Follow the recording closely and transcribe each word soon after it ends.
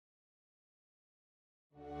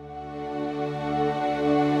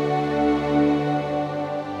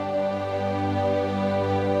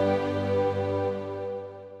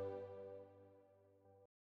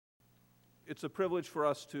It's a privilege for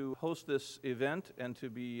us to host this event and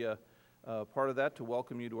to be part of that, to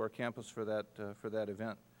welcome you to our campus for that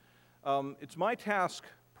event. It's my task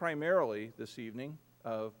primarily this evening,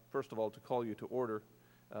 first of all, to call you to order.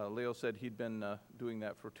 Leo said he'd been doing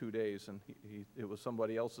that for 2 days, and it was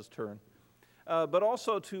somebody else's turn. But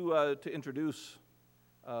also to introduce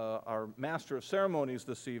our Master of Ceremonies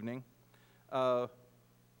this evening, the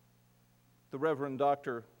Reverend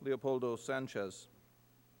Dr. Leopoldo Sanchez.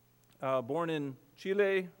 Born in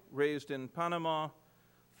Chile, raised in Panama,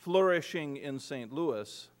 flourishing in St.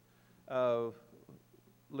 Louis,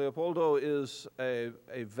 Leopoldo is a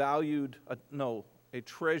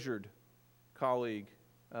treasured colleague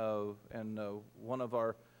and one of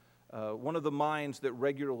the minds that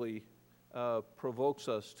regularly provokes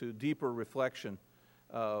us to deeper reflection.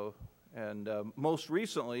 And most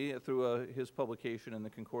recently, through his publication in the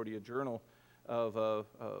Concordia Journal, of a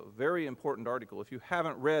very important article. If you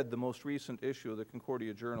haven't read the most recent issue of the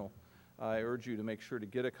Concordia Journal, I urge you to make sure to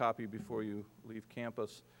get a copy before you leave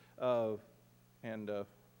campus, and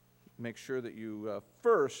make sure that you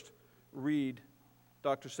first read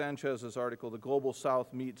Dr. Sanchez's article, "The Global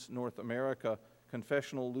South Meets North America,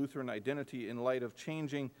 Confessional Lutheran Identity in Light of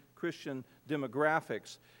Changing Christian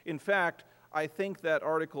Demographics." In fact, I think that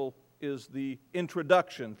article is the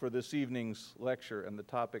introduction for this evening's lecture and the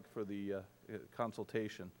topic for the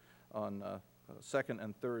consultation on second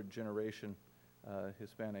and third generation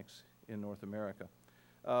Hispanics in North America.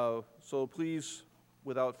 So please,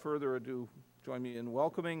 without further ado, join me in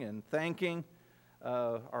welcoming and thanking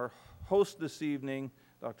our host this evening,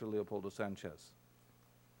 Dr. Leopoldo Sanchez.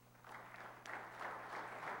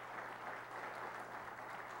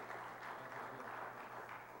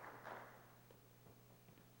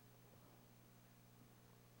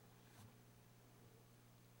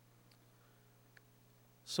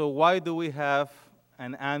 So why do we have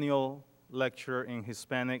an annual lecture in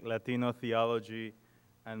Hispanic Latino theology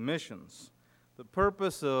and missions? The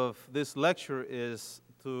purpose of this lecture is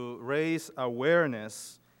to raise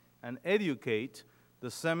awareness and educate the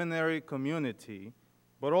seminary community,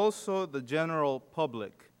 but also the general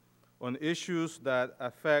public, on issues that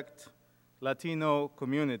affect Latino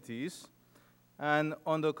communities and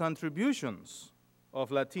on the contributions of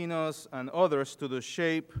Latinos and others to the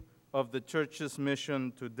shape of the church's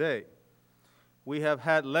mission today. We have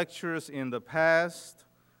had lectures in the past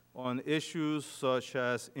on issues such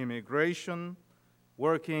as immigration,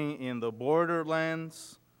 working in the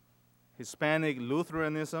borderlands, Hispanic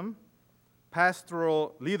Lutheranism,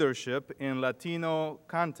 pastoral leadership in Latino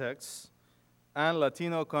contexts, and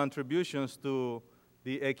Latino contributions to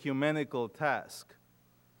the ecumenical task.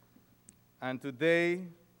 And today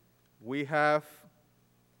we have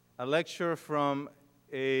a lecture from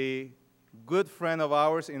a good friend of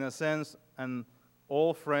ours, in a sense, an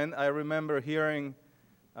old friend. I remember hearing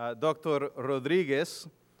Dr. Rodriguez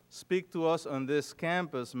speak to us on this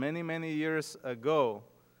campus many, many years ago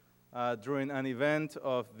during an event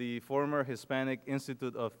of the former Hispanic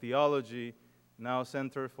Institute of Theology, now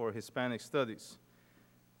Center for Hispanic Studies.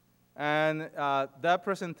 And that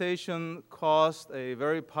presentation caused a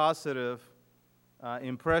very positive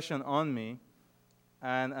impression on me.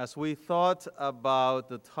 And as we thought about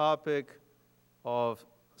the topic of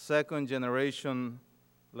second-generation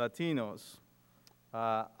Latinos,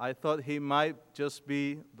 I thought he might just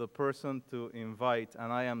be the person to invite,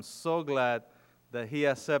 and I am so glad that he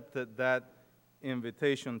accepted that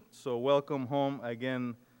invitation. So welcome home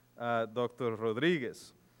again, Dr.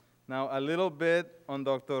 Rodriguez. Now, a little bit on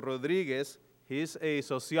Dr. Rodriguez. He's a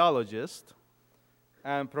sociologist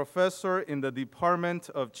and professor in the Department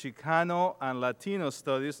of Chicano and Latino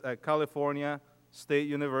Studies at California State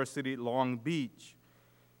University, Long Beach.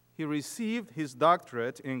 He received his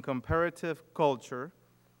doctorate in comparative culture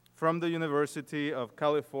from the University of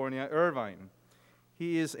California, Irvine.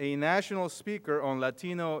 He is a national speaker on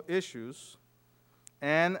Latino issues,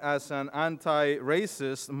 and as an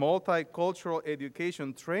anti-racist, multicultural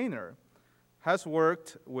education trainer, has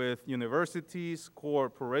worked with universities,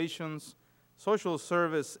 corporations, social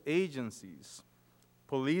service agencies,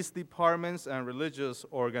 police departments, and religious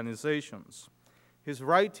organizations. His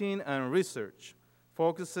writing and research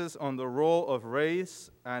focuses on the role of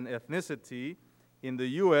race and ethnicity in the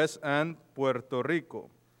U.S. and Puerto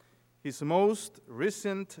Rico. His most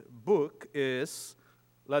recent book is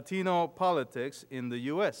Latino Politics in the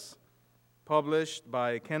U.S., published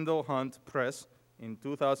by Kendall Hunt Press in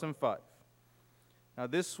 2005. Now,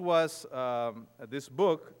 this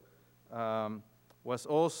book was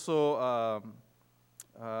also,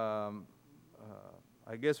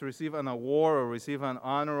 I guess, receive an award or receive an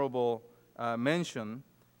honorable mention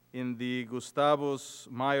in the Gustavus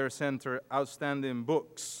Meyer Center Outstanding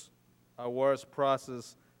Books Awards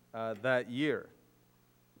process that year.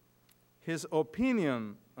 His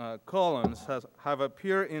opinion columns have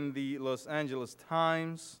appeared in the Los Angeles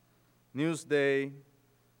Times, Newsday,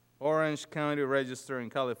 Orange County Register in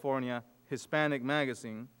California, Hispanic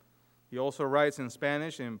Magazine. He also writes in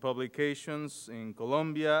Spanish in publications in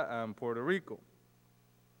Colombia and Puerto Rico.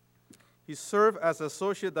 He served as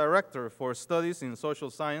Associate Director for Studies in Social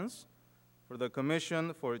Science for the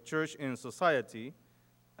Commission for Church and Society,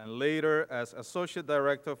 and later as Associate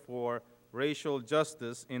Director for Racial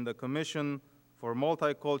Justice in the Commission for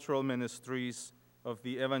Multicultural Ministries of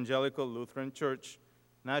the Evangelical Lutheran Church,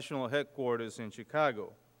 National Headquarters in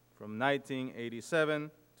Chicago, from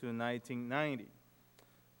 1987 to 1990.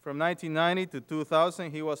 From 1990 to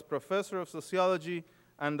 2000, he was Professor of Sociology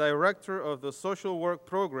and Director of the Social Work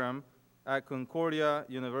Program at Concordia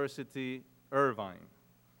University, Irvine.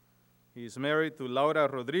 He is married to Laura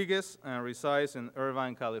Rodriguez and resides in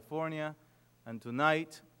Irvine, California. And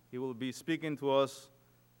tonight, he will be speaking to us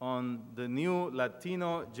on the new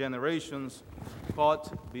Latino generations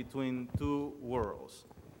caught between two worlds.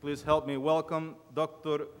 Please help me welcome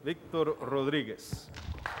Dr. Victor Rodriguez.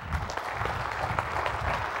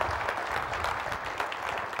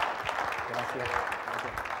 Gracias.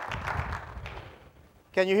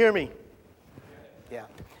 Can you hear me? Yeah.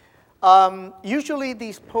 Usually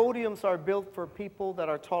these podiums are built for people that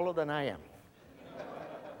are taller than I am.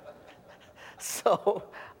 So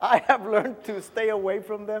I have learned to stay away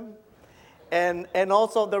from them. And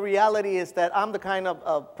also the reality is that I'm the kind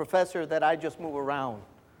of professor that I just move around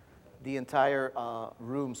the entire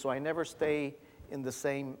room. So I never stay in the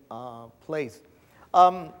same place.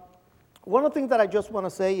 One of the things that I just want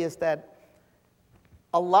to say is that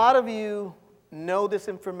a lot of you know this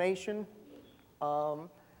information.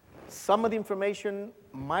 Some of the information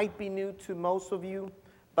might be new to most of you,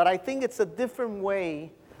 but I think it's a different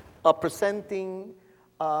way of presenting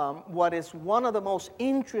what is one of the most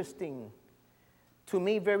interesting, to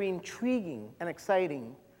me, very intriguing and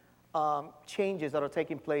exciting changes that are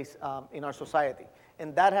taking place in our society.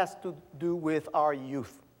 And that has to do with our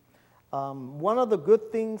youth. One of the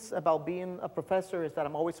good things about being a professor is that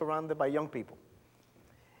I'm always surrounded by young people.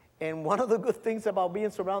 And one of the good things about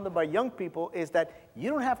being surrounded by young people is that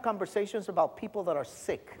you don't have conversations about people that are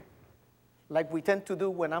sick, like we tend to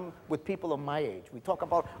do when I'm with people of my age. We talk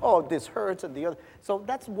about, oh, this hurts and the other. So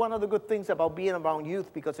that's one of the good things about being around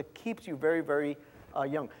youth, because it keeps you very, very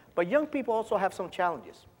young. But young people also have some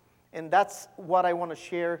challenges, and that's what I want to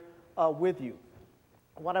share with you.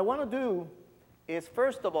 What I want to do is,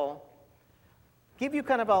 first of all, give you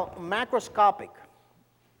kind of a macroscopic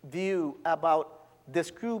view about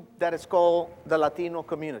this group that is called the Latino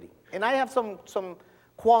community. And I have some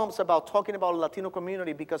qualms about talking about the Latino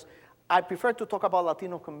community, because I prefer to talk about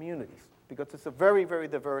Latino communities, because it's a very, very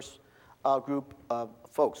diverse group of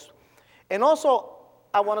folks. And also,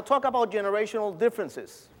 I want to talk about generational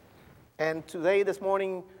differences. And today, this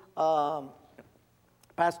morning,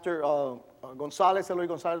 Pastor Eloy Gonzalez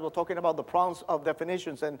was talking about the problems of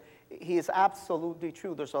definitions, and he is absolutely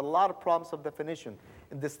true. There's a lot of problems of definition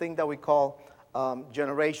in this thing that we call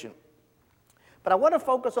generation. But I want to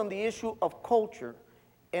focus on the issue of culture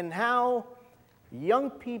and how young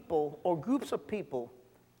people or groups of people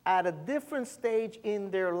at a different stage in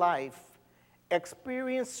their life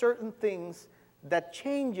experience certain things that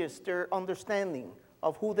changes their understanding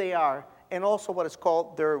of who they are, and also what is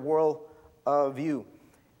called their world view.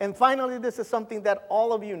 And finally, this is something that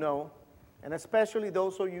all of you know, and especially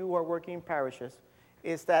those of you who are working in parishes,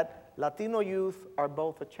 is that Latino youth are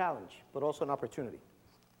both a challenge, but also an opportunity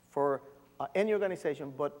for any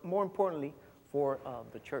organization, but more importantly, for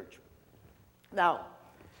the church. Now,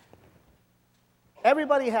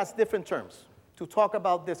 everybody has different terms to talk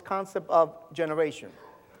about this concept of generation.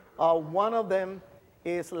 One of them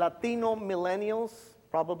is Latino millennials.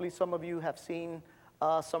 Probably some of you have seen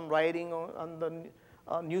some writing on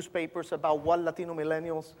the newspapers about what Latino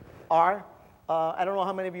millennials are. I don't know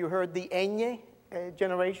how many of you heard the Ñ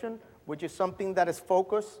generation, which is something that is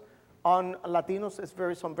focused on Latinos.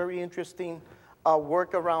 It's some very interesting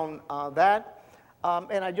work around that.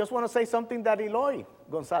 And I just want to say something that Eloy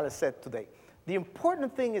Gonzalez said today. The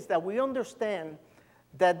important thing is that we understand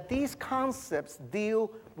that these concepts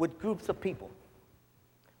deal with groups of people,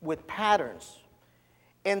 with patterns.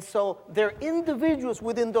 And so there are individuals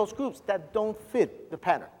within those groups that don't fit the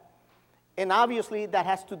pattern. And obviously that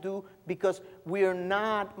has to do because we are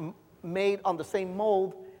not made on the same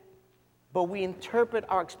mold, but we interpret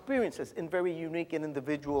our experiences in very unique and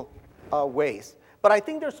individual ways. But I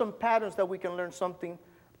think there's some patterns that we can learn something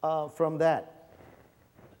from that.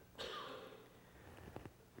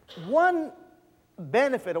 One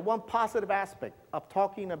benefit or one positive aspect of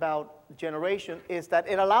talking about generation is that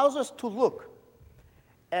it allows us to look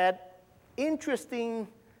at interesting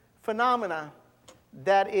phenomena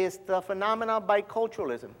that is the phenomena of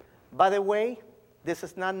biculturalism. By the way, this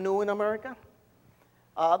is not new in America.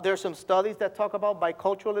 There are some studies that talk about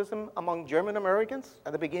biculturalism among German Americans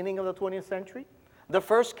at the beginning of the 20th century. The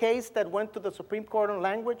first case that went to the Supreme Court on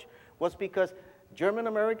language was because German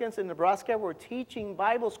Americans in Nebraska were teaching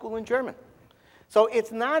Bible school in German. So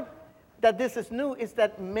it's not that this is new, it's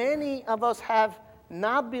that many of us have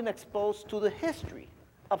not been exposed to the history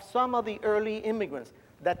of some of the early immigrants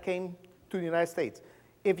that came to the United States.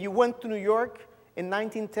 If you went to New York in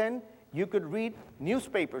 1910, you could read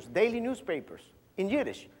newspapers, daily newspapers in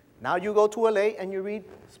Yiddish. Now you go to LA and you read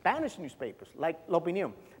Spanish newspapers like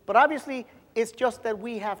L'Opinion. But obviously, it's just that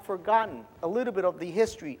we have forgotten a little bit of the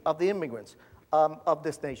history of the immigrants of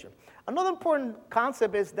this nation. Another important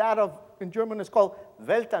concept is that of, in German, it's called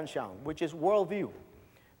Weltanschauung, which is worldview.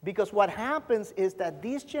 Because what happens is that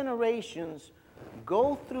these generations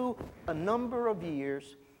go through a number of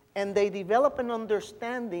years and they develop an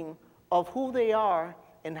understanding of who they are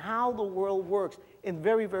and how the world works in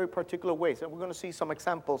very, very particular ways. And we're going to see some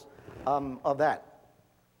examples of that.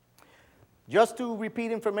 Just to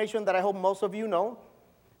repeat information that I hope most of you know,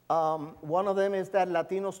 one of them is that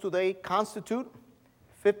Latinos today constitute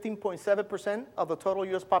 15.7% of the total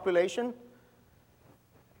U.S. population.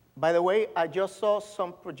 By the way, I just saw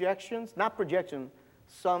some projections, not projections,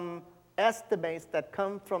 some estimates that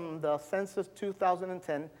come from the Census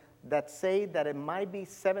 2010 that say that it might be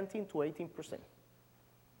 17 to 18%.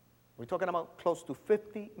 We're talking about close to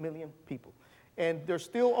 50 million people. And there's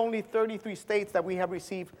still only 33 states that we have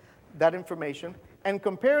received that information. And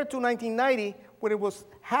compared to 1990, when it was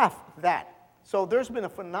half that. So there's been a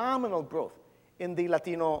phenomenal growth in the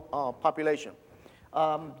Latino population.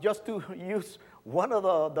 Just to use one of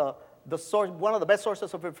one of the best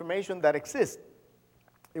sources of information that exists,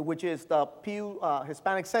 which is the Pew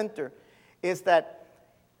Hispanic Center, is that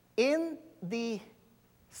in the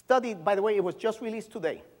study, by the way, it was just released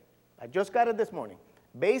today. I just got it this morning.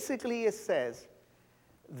 Basically, it says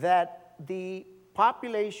that the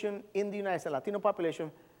population in the United States, Latino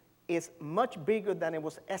population, is much bigger than it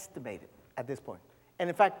was estimated at this point. And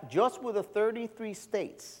in fact, just with the 33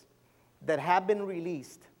 states that have been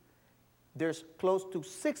released, there's close to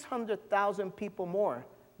 600,000 people more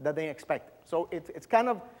than they expected. So it's kind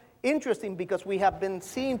of interesting because we have been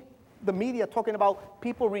seeing the media talking about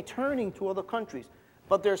people returning to other countries.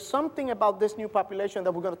 But there's something about this new population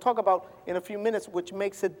that we're going to talk about in a few minutes which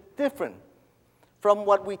makes it different from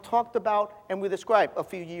what we talked about and we described a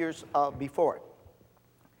few years before.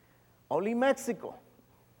 Only Mexico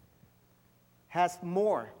has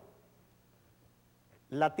more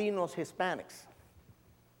Latinos, Hispanics,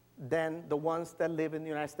 than the ones that live in the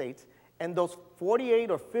United States. And those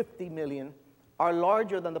 48 or 50 million are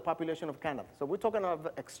larger than the population of Canada. So we're talking of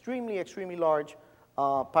extremely, extremely large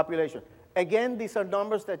population. Again, these are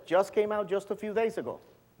numbers that just came out just a few days ago.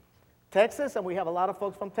 Texas, and we have a lot of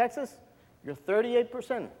folks from Texas, you're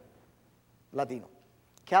 38% Latino.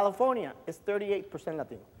 California is 38%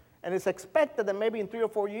 Latino. And it's expected that maybe in 3 or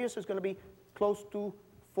 4 years it's going to be close to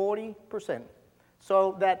 40%.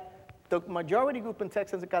 So that the majority group in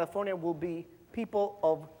Texas and California will be people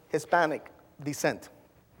of Hispanic descent.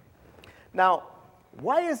 Now,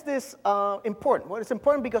 why is this important? Well, it's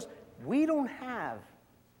important because we don't have,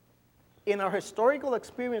 in our historical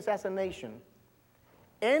experience as a nation,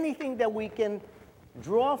 anything that we can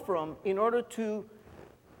draw from in order to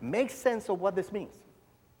make sense of what this means.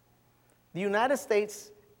 The United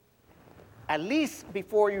States, at least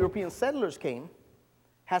before European settlers came,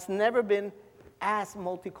 has never been as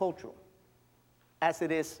multicultural as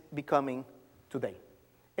it is becoming today.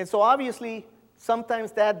 And so obviously,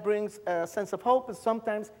 sometimes that brings a sense of hope, and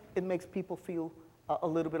sometimes it makes people feel a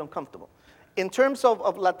little bit uncomfortable. In terms of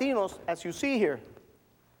Latinos, as you see here,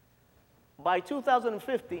 by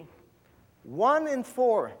 2050, 1 in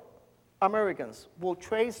 4 Americans will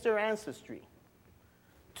trace their ancestry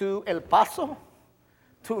to El Paso,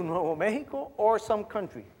 to Nuevo Mexico, or some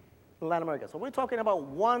country in Latin America. So we're talking about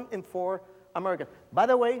 1 in 4 Americans. By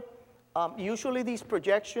the way, usually these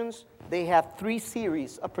projections, they have 3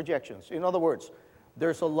 series of projections. In other words,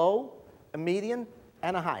 there's a low, a median,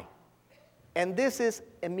 and a high. And this is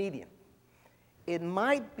a median. It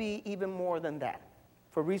might be even more than that,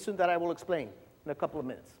 for reasons that I will explain in a couple of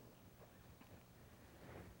minutes.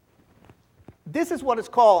 This is what is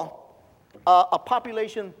called a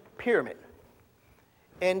population pyramid.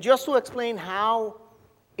 And just to explain how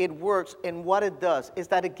it works and what it does, is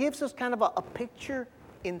that it gives us kind of a picture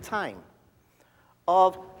in time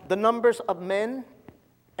of the numbers of men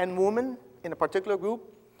and women in a particular group,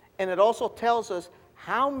 and it also tells us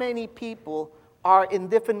how many people are in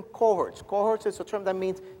different cohorts. Cohorts is a term that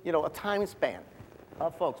means, a time span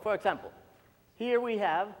of folks. For example, here we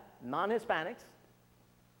have non-Hispanics,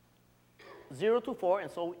 0 to 4,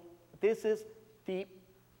 and so this is the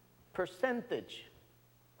percentage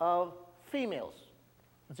of females,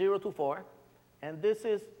 0 to 4, and this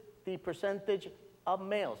is the percentage of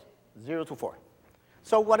males, 0 to 4.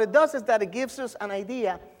 So what it does is that it gives us an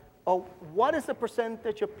idea of what is the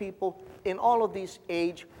percentage of people in all of these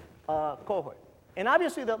age cohorts. And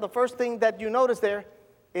obviously, the first thing that you notice there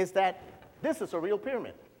is that this is a real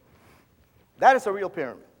pyramid. That is a real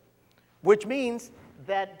pyramid, which means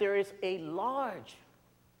that there is a large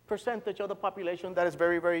percentage of the population that is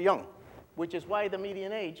very, very young, which is why the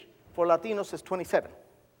median age for Latinos is 27.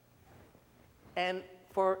 And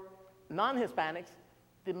for non-Hispanics,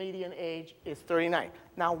 the median age is 39.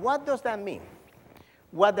 Now, what does that mean?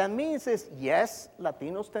 What that means is, yes,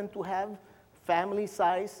 Latinos tend to have family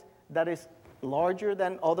size that is larger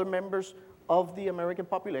than other members of the American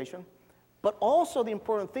population, but also the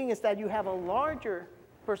important thing is that you have a larger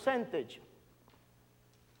percentage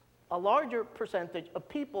of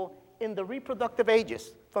people in the reproductive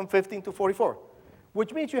ages from 15 to 44,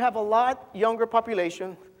 which means you have a lot younger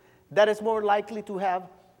population that is more likely to have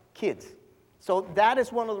kids. So that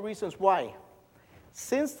is one of the reasons why,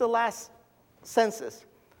 since the last census,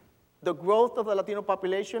 the growth of the Latino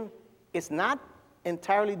population is not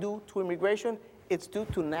entirely due to immigration, it's due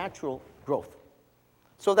to natural growth.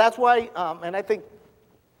 So that's why, and I think,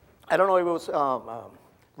 I don't know if it was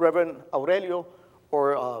Reverend Aurelio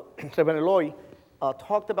or Reverend Eloy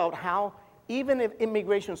talked about how even if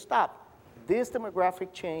immigration stopped, this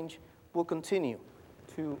demographic change will continue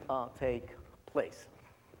to take place.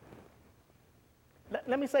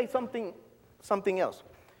 Let me say something else.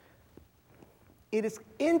 It is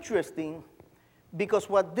interesting because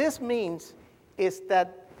what this means is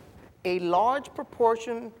that a large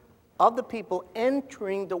proportion of the people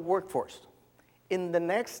entering the workforce in the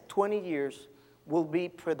next 20 years will be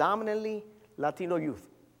predominantly Latino youth.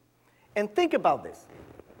 And think about this.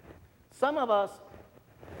 Some of us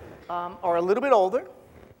are a little bit older,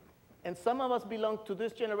 and some of us belong to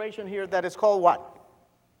this generation here that is called what?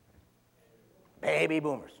 Baby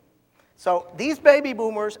boomers. So these baby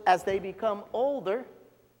boomers, as they become older,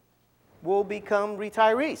 will become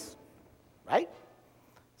retirees, right?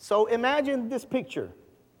 So imagine this picture.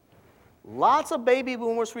 Lots of baby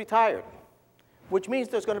boomers retired, which means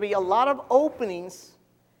there's going to be a lot of openings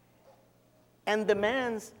and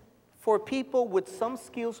demands for people with some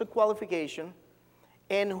skills or qualification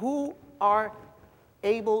and who are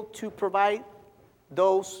able to provide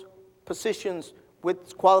those positions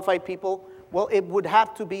with qualified people. Well, it would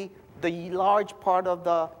have to be the large part of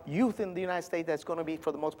the youth in the United States that's going to be,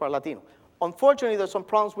 for the most part, Latino. Unfortunately, there's some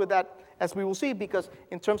problems with that, as we will see, because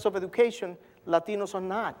in terms of education, Latinos are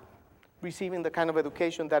not receiving the kind of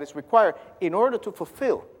education that is required in order to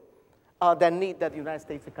fulfill that need that the United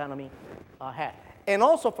States economy has. And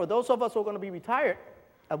also, for those of us who are going to be retired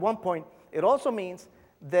at one point, it also means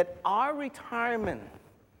that our retirement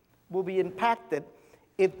will be impacted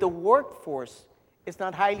if the workforce is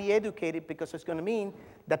not highly educated, because it's going to mean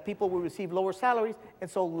that people will receive lower salaries, and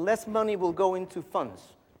so less money will go into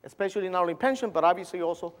funds, especially not only pension, but obviously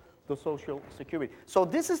also the Social Security. So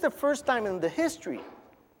this is the first time in the history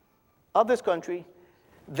of this country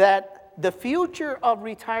that the future of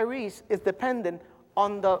retirees is dependent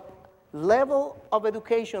on the level of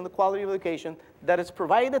education, the quality of education that is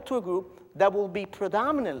provided to a group that will be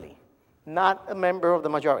predominantly not a member of the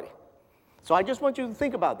majority. So I just want you to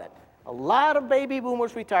think about that. A lot of baby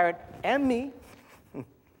boomers retired, and me,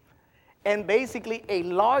 and basically a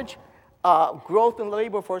large growth in the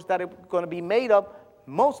labor force that is going to be made up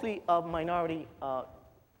mostly of minority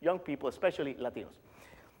young people, especially Latinos.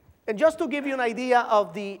 And just to give you an idea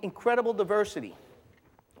of the incredible diversity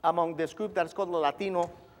among this group that is called the Latino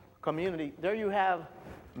community, there you have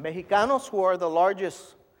Mexicanos, who are the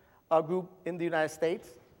largest group in the United States,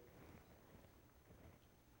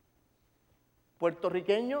 Puerto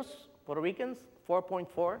Ricans,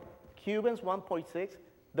 4.4, Cubans, 1.6,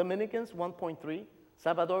 Dominicans, 1.3,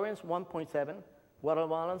 Salvadorians, 1.7,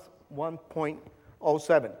 Guatemalans,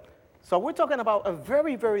 1.07. So we're talking about a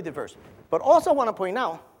very, very diverse. But also want to point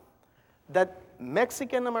out that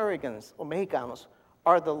Mexican Americans, or Mexicanos,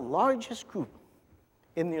 are the largest group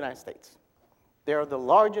in the United States. They are the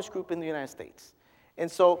largest group in the United States. And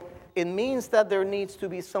so it means that there needs to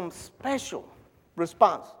be some special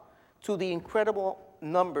response to the incredible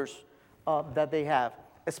numbers that they have,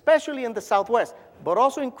 especially in the Southwest, but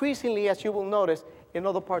also increasingly, as you will notice, in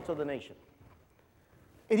other parts of the nation.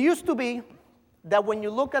 It used to be that when you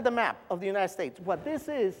look at the map of the United States, what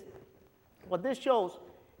this shows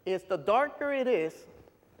is the darker it is,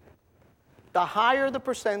 the higher the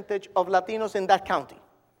percentage of Latinos in that county.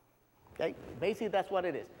 Okay? Basically, that's what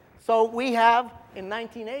it is. So we have, in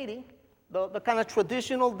 1980, the kind of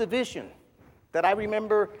traditional division that I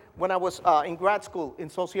remember when I was in grad school in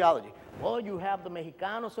sociology. Well, you have the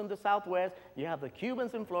Mexicanos in the Southwest, you have the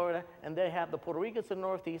Cubans in Florida, and they have the Puerto Ricans in the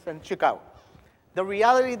Northeast and Chicago. The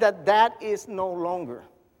reality that is no longer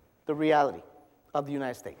the reality of the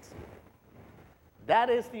United States. That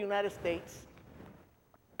is the United States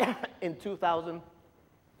in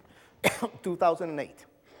 2008.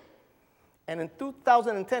 And in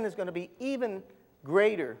 2010, it's going to be even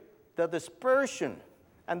greater, the dispersion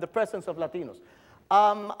and the presence of Latinos.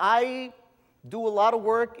 I do a lot of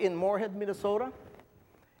work in Moorhead, Minnesota,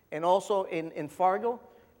 and also in Fargo,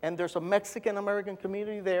 and there's a Mexican-American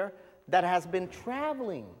community there that has been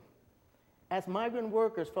traveling as migrant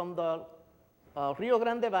workers from the Rio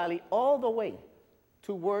Grande Valley all the way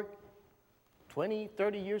to work 20,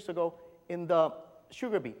 30 years ago in the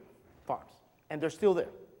sugar beet farms, and they're still there.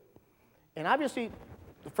 And obviously,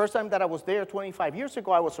 the first time that I was there 25 years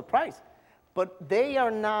ago, I was surprised. But they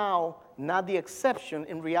are now not the exception.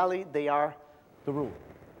 In reality, they are the rule.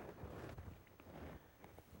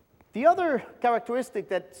 The other characteristic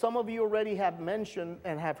that some of you already have mentioned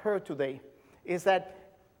and have heard today is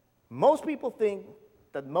that most people think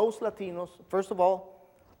that most Latinos, first of all,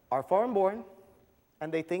 are foreign-born,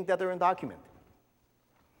 and they think that they're undocumented.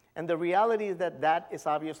 And the reality is that that is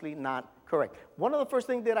obviously not correct. One of the first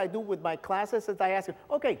things that I do with my classes is I ask them,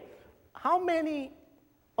 okay, how many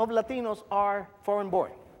of Latinos are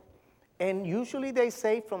foreign-born? And usually they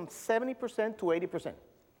say from 70% to 80%.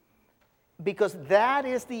 Because that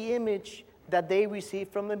is the image that they receive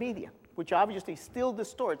from the media, which obviously still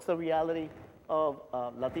distorts the reality of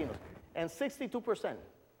Latinos. And 62%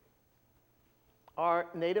 are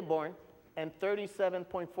native-born, and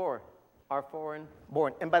 37.4% are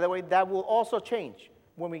foreign-born. And by the way, that will also change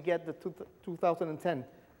when we get to 2010,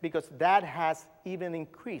 because that has even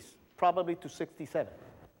increased, probably to 67%.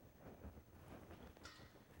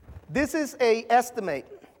 This is an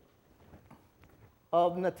estimate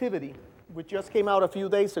of nativity, which just came out a few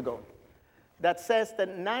days ago, that says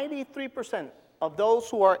that 93% of those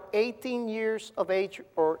who are 18 years of age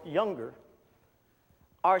or younger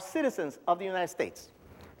are citizens of the United States.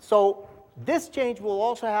 So this change will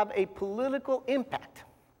also have a political impact,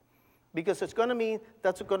 because it's going to mean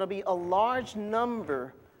that's going to be a large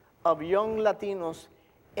number of young Latinos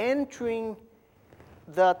entering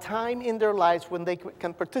the time in their lives when they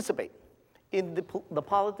can participate in the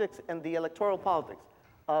politics and the electoral politics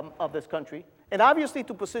of this country, and obviously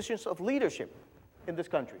to positions of leadership in this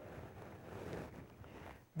country.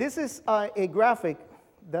 This is a graphic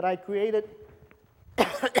that I created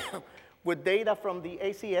with data from the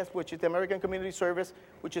ACS, which is the American Community Service,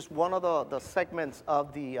 which is one of the segments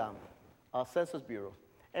of the Census Bureau.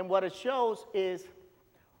 And what it shows is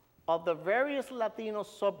of the various Latino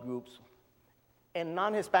subgroups and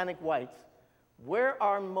non-Hispanic whites, where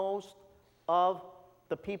are most of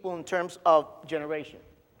the people in terms of generation?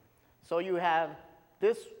 So you have,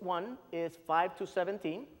 this one is 5 to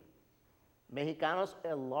 17. Mexicanos,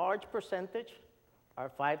 a large percentage, are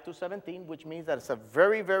 5 to 17, which means that it's a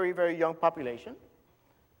very, very, very young population.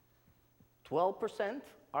 12%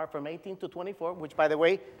 are from 18 to 24, which, by the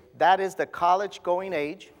way, that is the college-going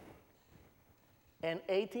age. And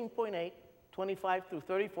 18.8, 25 through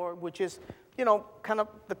 34, which is, you know, kind of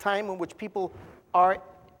the time in which people are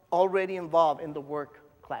already involved in the work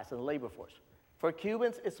class and the labor force. For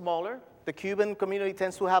Cubans, it's smaller. The Cuban community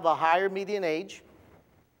tends to have a higher median age.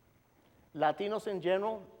 Latinos in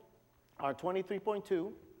general are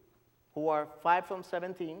 23.2, who are 5 from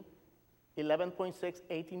 17, 11.6,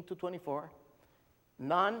 18 to 24.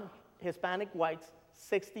 Non-Hispanic whites,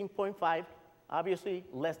 16.5, obviously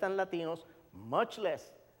less than Latinos, much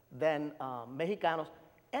less than Mexicanos,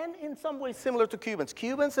 and in some ways similar to Cubans.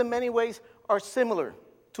 Cubans in many ways are similar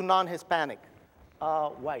to non-Hispanic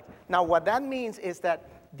whites. Now what that means is that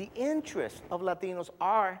the interests of Latinos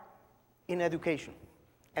are in education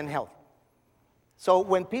and health. So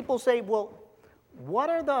when people say, well, what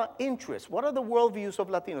are the interests, what are the worldviews of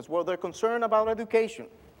Latinos? Well, they're concerned about education.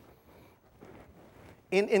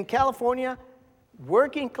 In California,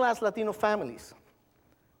 working class Latino families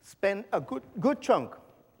spend a good chunk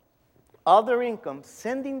of their income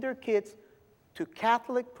sending their kids to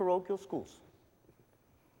Catholic parochial schools.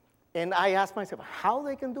 And I ask myself how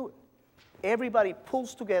they can do it. Everybody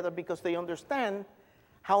pulls together because they understand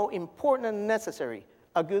how important and necessary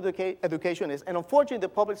a good education is. And unfortunately, the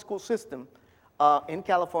public school system in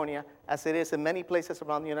California, as it is in many places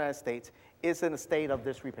around the United States, is in a state of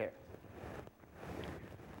disrepair.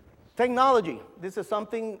 Technology. This is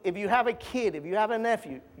something, if you have a kid, if you have a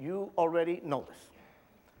nephew, you already know this.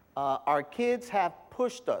 Our kids have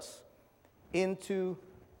pushed us into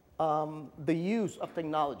the use of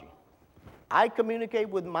technology. I communicate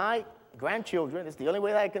with my grandchildren, it's the only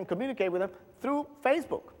way that I can communicate with them, through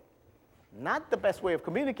Facebook. Not the best way of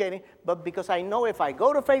communicating, but because I know if I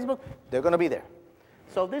go to Facebook, they're going to be there.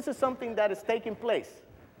 So this is something that is taking place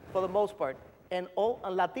for the most part, and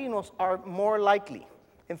Latinos are more likely,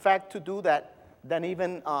 in fact, to do that than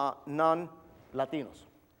even non-Latinos.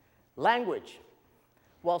 Language.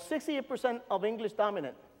 While 68% of English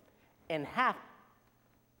dominant and half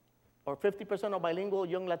or 50% of bilingual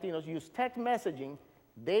young Latinos use text messaging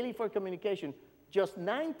daily for communication, just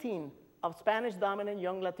 19 of Spanish dominant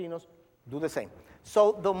young Latinos do the same.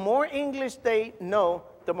 So the more English they know,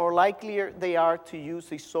 the more likelier they are to use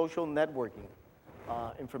the social networking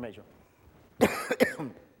information.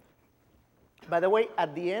 By the way,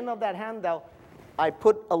 at the end of that handout, I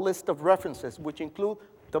put a list of references which include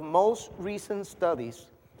the most recent studies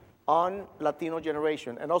on Latino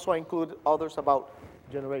generation, and also I include others about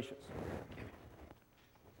generations.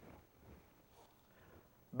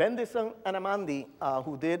 Bendison and Amandi,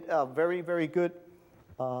 who did a very, very good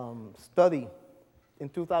study in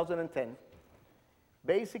 2010,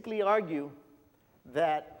 basically argue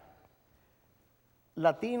that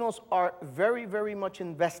Latinos are very, very much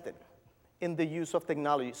invested in the use of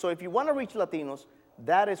technology. So if you want to reach Latinos,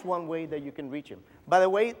 that is one way that you can reach them. By the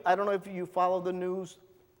way, I don't know if you follow the news,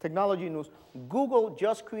 technology news, Google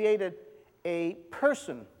just created a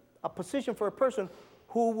position for a person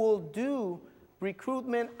who will do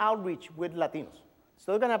recruitment outreach with Latinos.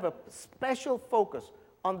 So they're going to have a special focus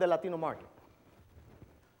on the Latino market.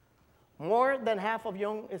 More than half of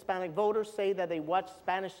young Hispanic voters say that they watch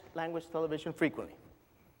Spanish language television frequently.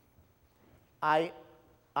 I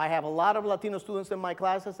have a lot of Latino students in my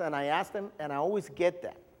classes, and I ask them, and I always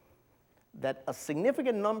get that a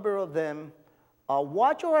significant number of them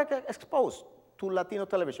watch or are exposed to Latino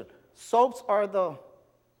television. Soaps are the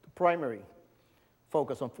primary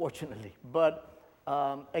focus, unfortunately. But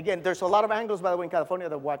again, there's a lot of Anglos, by the way, in California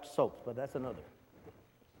that watch soaps, but that's another.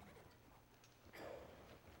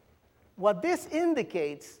 What this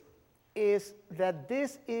indicates is that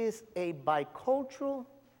this is a bicultural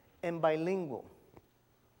and bilingual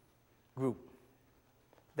group.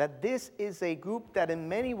 That this is a group that in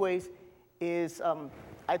many ways is,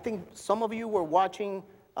 I think some of you were watching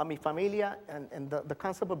Mi Familia and the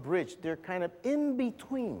concept of bridge. They're kind of in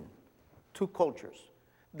between two cultures.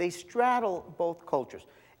 They straddle both cultures.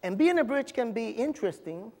 And being a bridge can be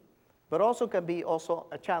interesting, but also can be also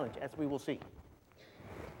a challenge, as we will see.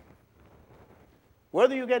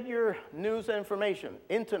 Whether you get your news and information,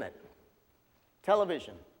 internet,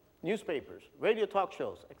 television, newspapers, radio talk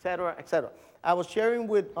shows, et cetera, et cetera. I was sharing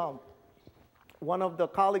with one of the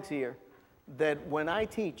colleagues here that when I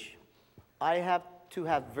teach, I have to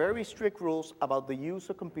have very strict rules about the use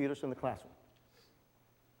of computers in the classroom.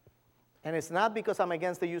 And it's not because I'm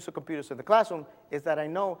against the use of computers in the classroom, it's that I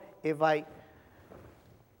know if I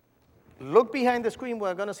look behind the screen,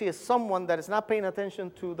 what I'm going to see is someone that is not paying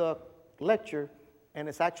attention to the lecture and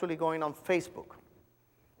is actually going on Facebook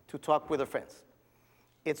to talk with their friends.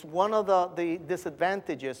 It's one of the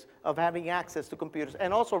disadvantages of having access to computers,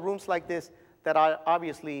 and also rooms like this that are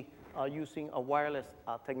obviously using a wireless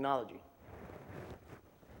technology.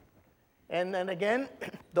 And then again,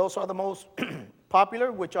 those are the most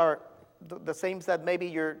popular, which are the same that maybe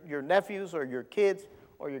your nephews or your kids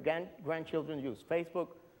or your grandchildren use: Facebook,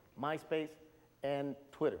 MySpace, and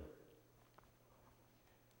Twitter.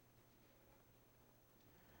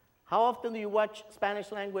 How often do you watch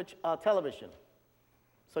Spanish language television?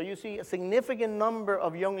 So you see a significant number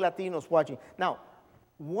of young Latinos watching. Now,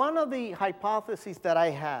 one of the hypotheses that I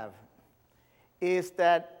have is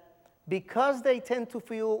that because they tend to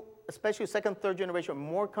feel, especially second, third generation,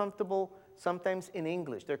 more comfortable sometimes in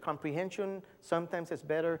English, their comprehension sometimes is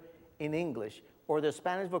better in English, or their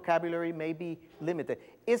Spanish vocabulary may be limited,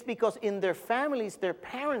 it's because in their families, their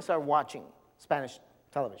parents are watching Spanish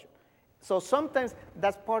television. So sometimes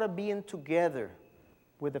that's part of being together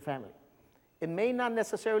with the family. It may not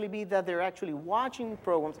necessarily be that they're actually watching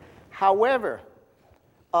programs. However,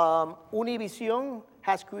 Univision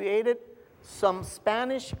has created some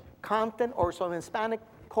Spanish content or some Hispanic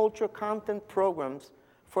culture content programs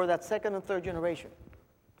for that second and third generation.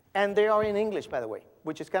 And they are in English, by the way,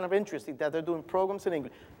 which is kind of interesting that they're doing programs in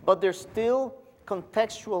English. But they're still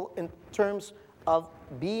contextual in terms of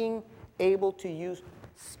being able to use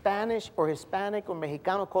Spanish or Hispanic or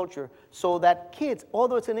Mexicano culture so that kids,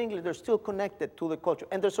 although it's in English, they're still connected to the culture.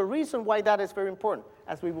 And there's a reason why that is very important,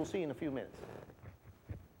 as we will see in a few minutes.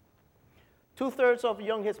 2/3 of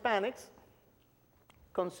young Hispanics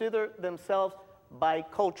consider themselves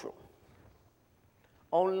bicultural.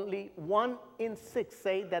 Only 1 in 6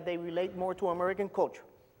 say that they relate more to American culture.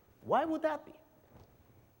 Why would that be?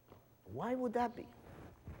 Why would that be?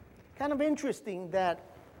 Kind of interesting that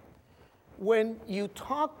when you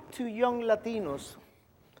talk to young Latinos,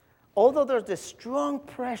 although there's this strong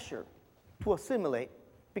pressure to assimilate,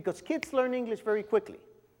 because kids learn English very quickly,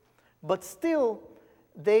 but still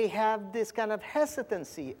they have this kind of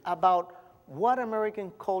hesitancy about what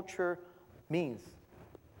American culture means.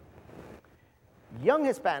 Young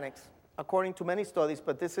Hispanics, according to many studies,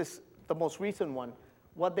 but this is the most recent one,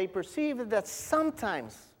 what they perceive is that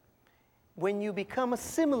sometimes when you become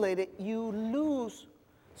assimilated, you lose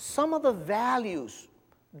some of the values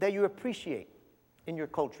that you appreciate in your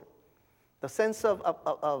culture. The sense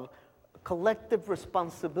of collective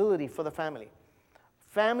responsibility for the family.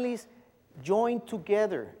 Families join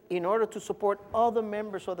together in order to support other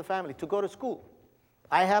members of the family to go to school.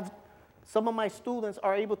 Some of my students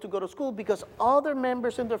are able to go to school because other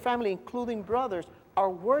members in their family, including brothers, are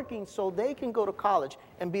working so they can go to college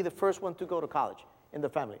and be the first one to go to college in the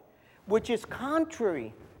family, which is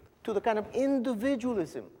contrary to the kind of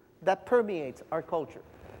individualism that permeates our culture.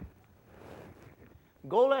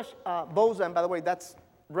 Golesh Bozan, by the way, that's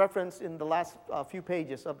referenced in the last few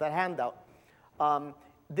pages of that handout,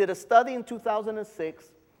 did a study in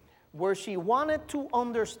 2006 where she wanted to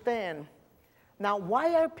understand, now,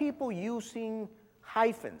 why are people using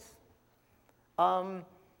hyphens?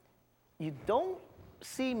 You don't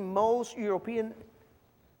see most European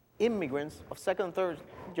immigrants of second and third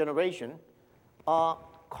generation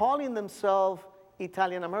calling themselves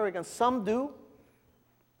Italian Americans. Some do.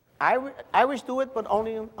 Irish do it, but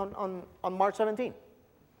only on March 17.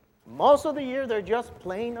 Most of the year, they're just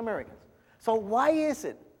plain Americans. So why is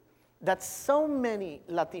it that so many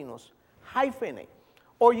Latinos hyphenate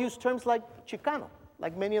or use terms like Chicano,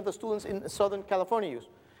 like many of the students in Southern California use?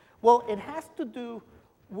 Well, it has to do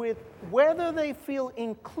with whether they feel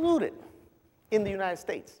included in the United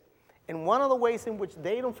States. And one of the ways in which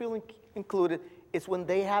they don't feel included is when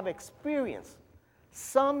they have experienced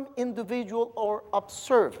some individual or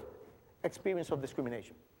observed experience of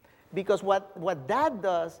discrimination. Because what that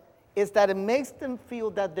does is that it makes them feel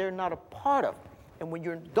that they're not a part of. And when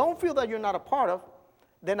you don't feel that you're not a part of,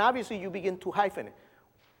 then obviously you begin to hyphenate.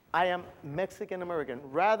 I am Mexican American,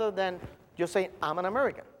 rather than just saying I'm an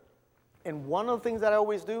American. And one of the things that I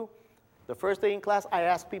always do, the first day in class, I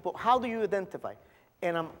ask people, how do you identify?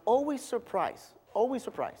 And I'm always surprised,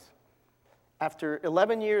 after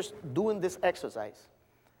 11 years doing this exercise,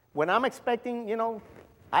 when I'm expecting,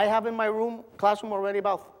 I have in my classroom already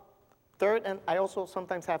about third, and I also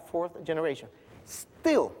sometimes have fourth generation.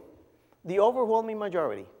 Still, the overwhelming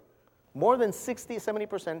majority, more than 60,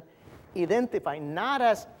 70%, identify not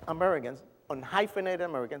as Americans, unhyphenated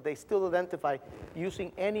Americans. They still identify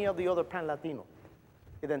using any of the other pan-Latino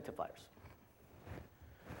identifiers.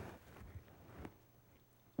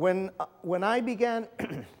 When I began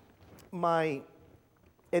my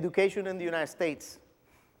education in the United States,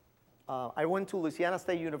 I went to Louisiana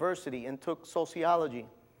State University and took sociology,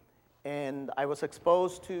 and I was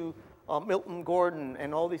exposed to Milton Gordon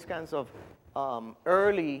and all these kinds of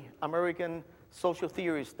early American social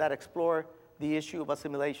theories that explore the issue of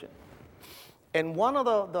assimilation. And one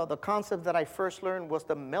of the concepts that I first learned was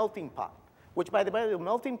the melting pot, which, by the way, the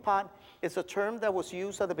melting pot is a term that was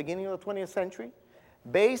used at the beginning of the 20th century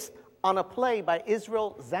based on a play by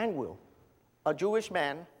Israel Zangwill, a Jewish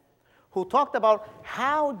man, who talked about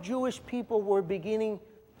how Jewish people were beginning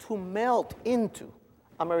to melt into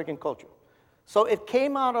American culture. So it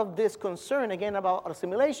came out of this concern, again, about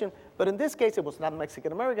assimilation, but in this case, it was not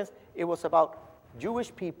Mexican Americans, it was about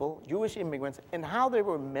Jewish people, Jewish immigrants, and how they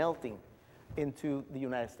were melting into the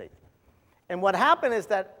United States. And what happened is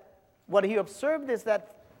that, what he observed is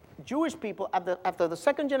that Jewish people, after the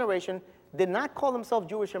second generation, did not call themselves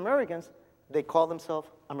Jewish Americans, they called themselves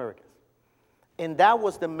Americans. And that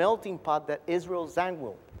was the melting pot that Israel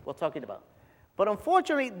Zangwill was talking about. But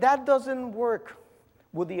unfortunately, that doesn't work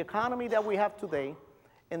with the economy that we have today,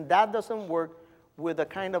 and that doesn't work with a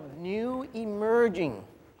kind of new emerging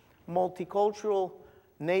multicultural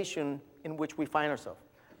nation in which we find ourselves.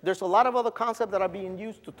 There's a lot of other concepts that are being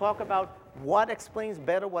used to talk about what explains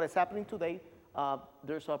better what is happening today.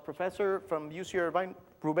 There's a professor from UC Irvine,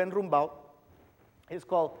 Ruben Rumbaud. It's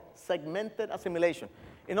called segmented assimilation.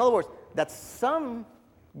 In other words, that some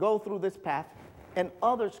go through this path and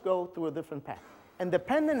others go through a different path. And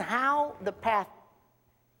depending how the path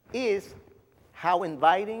is, how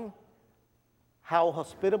inviting, how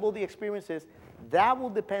hospitable the experience is, that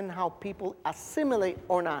will depend how people assimilate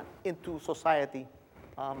or not into society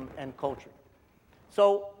and culture.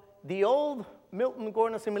 So the old Milton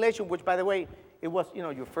Gordon assimilation, which, by the way, it was,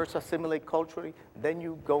 you first assimilate culturally, then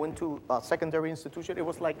you go into a secondary institution. It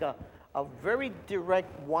was like a very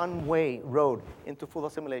direct one-way road into full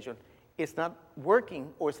assimilation. It's not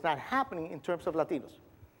working, or it's not happening in terms of Latinos.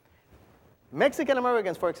 Mexican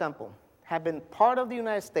Americans, for example, have been part of the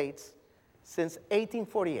United States since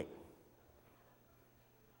 1848.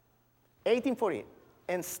 1848.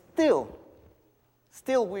 And still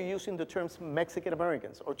we're using the terms Mexican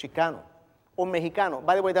Americans or Chicano or Mexicano.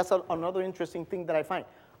 By the way, that's another interesting thing that I find.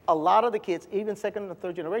 A lot of the kids, even second and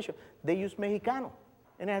third generation, they use Mexicano.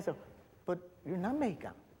 And I said, but you're not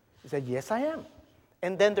Mexican. He said, yes, I am.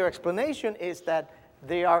 And then their explanation is that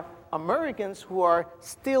they are Americans who are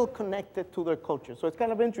still connected to their culture. So it's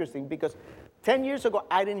kind of interesting because 10 years ago,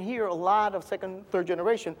 I didn't hear a lot of second, third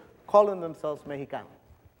generation calling themselves Mexicano.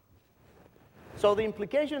 So the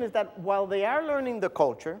implication is that while they are learning the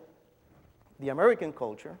culture, the American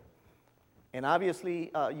culture, and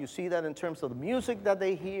obviously you see that in terms of the music that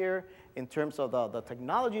they hear, in terms of the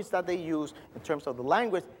technologies that they use, in terms of the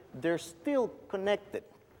language, they're still connected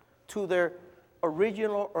to their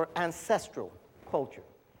original or ancestral culture.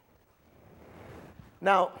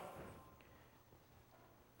 Now,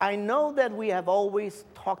 I know that we have always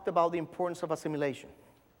talked about the importance of assimilation.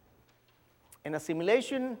 And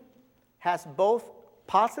assimilation has both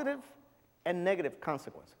positive and negative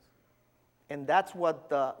consequences. And that's what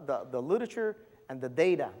the literature and the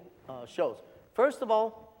data shows. First of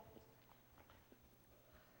all,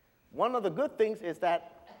 one of the good things is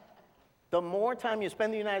that the more time you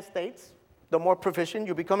spend in the United States, the more proficient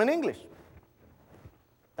you become in English.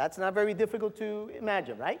 That's not very difficult to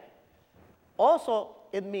imagine, right? Also,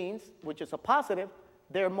 it means, which is a positive,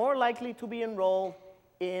 they're more likely to be enrolled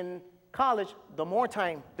in college the more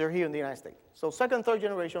time they're here in the United States. So second, third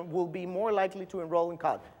generation will be more likely to enroll in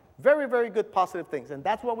college. Very, very good positive things, and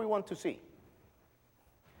that's what we want to see.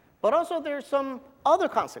 But also there's some other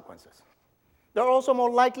consequences. They're also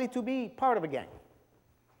more likely to be part of a gang.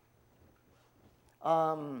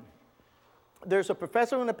 There's a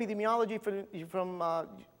professor in epidemiology from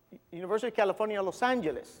University of California, Los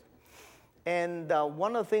Angeles. And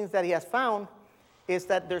one of the things that he has found is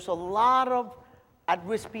that there's a lot of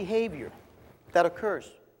at-risk behavior that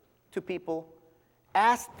occurs to people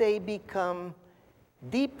as they become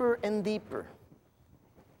deeper and deeper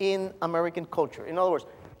in American culture. In other words,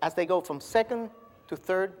 as they go from second to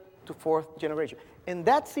third to fourth generation. And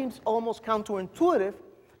that seems almost counterintuitive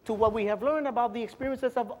to what we have learned about the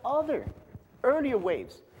experiences of other earlier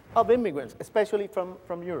waves of immigrants, especially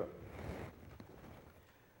from Europe.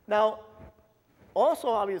 Now, also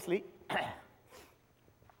obviously,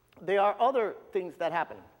 there are other things that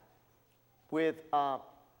happen with,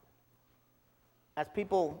 as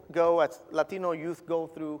people go, as Latino youth go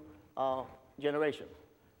through generation.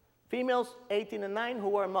 Females 18 and 9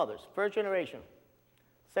 who are mothers, first generation.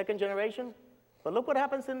 Second generation, but look what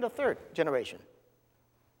happens in the third generation.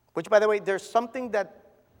 Which, by the way, there's something that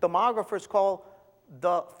demographers call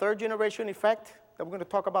the third generation effect that we're going to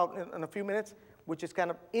talk about in a few minutes, which is kind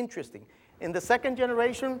of interesting. In the second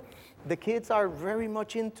generation, the kids are very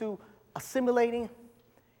much into assimilating,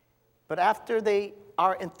 but after they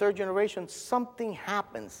are in third generation, something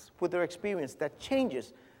happens with their experience that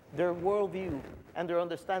changes their worldview and their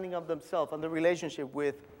understanding of themselves and their relationship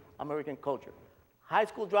with American culture. High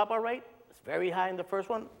school dropout rate is very high in the first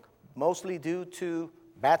one, mostly due to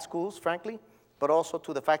bad schools, frankly, but also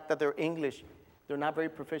to the fact that they're not very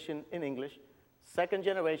proficient in English. Second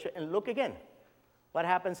generation, and look again, what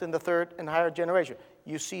happens in the third and higher generation?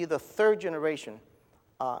 You see the third generation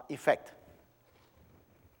effect.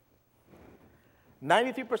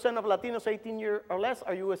 93% of Latinos 18 years or less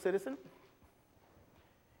are U.S. citizens.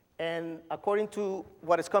 And according to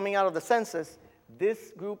what is coming out of the census,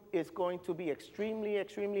 this group is going to be extremely,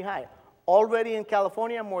 extremely high. Already in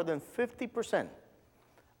California, more than 50%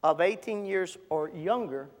 of 18 years or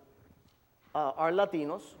younger are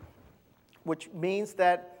Latinos, which means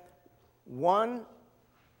that 1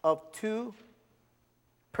 of 2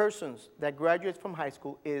 persons that graduates from high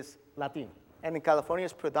school is Latino. And in California,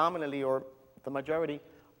 it's predominantly, or the majority,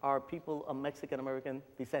 are people of Mexican-American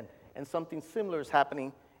descent. And something similar is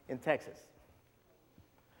happening in Texas.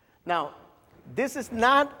 Now, this is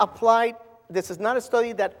not a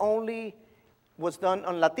study that only was done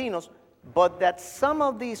on Latinos, but that some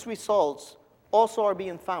of these results also are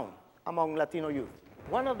being found among Latino youth.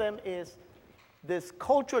 One of them is this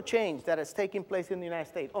cultural change that is taking place in the United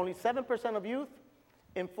States. Only 7% of youth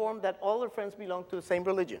informed that all their friends belong to the same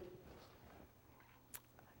religion.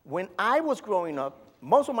 When I was growing up,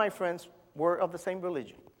 most of my friends were of the same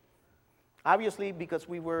religion. Obviously, because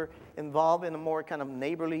we were involved in a more kind of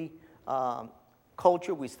neighborly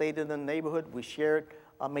culture, we stayed in the neighborhood, we shared,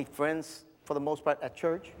 made friends for the most part at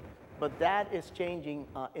church. But that is changing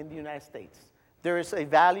in the United States. There is a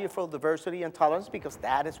value for diversity and tolerance because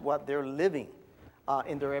that is what they're living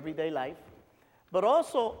in their everyday life. But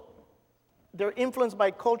also, they're influenced by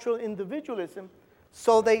cultural individualism,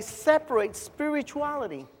 so they separate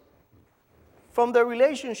spirituality from their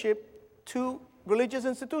relationship to religious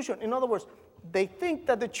institution. In other words, they think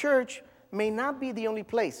that the church may not be the only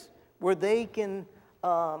place where they can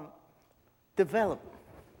develop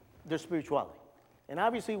their spirituality. And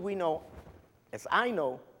obviously we know, as I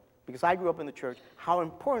know, because I grew up in the church, how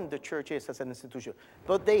important the church is as an institution.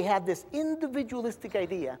 But they have this individualistic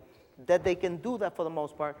idea that they can do that for the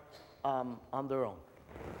most part on their own.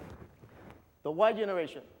 The Y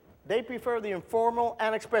generation, they prefer the informal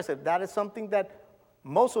and expressive. That is something that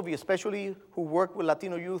most of you, especially who work with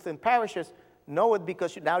Latino youth in parishes, know it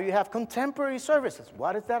because now you have contemporary services.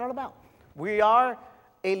 What is that all about? We are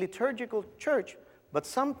a liturgical church, but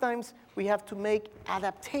sometimes we have to make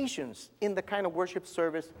adaptations in the kind of worship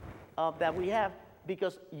service that we have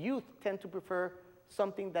because youth tend to prefer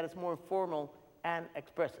something that is more informal and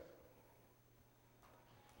expressive.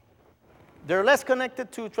 They're less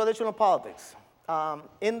connected to traditional politics.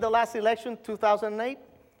 In the last election, 2008,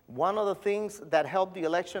 one of the things that helped the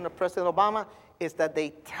election of President Obama is that they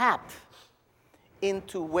tapped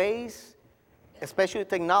into ways, especially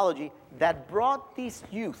technology, that brought these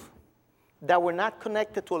youth that were not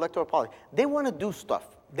connected to electoral politics. They want to do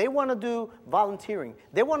stuff. They want to do volunteering.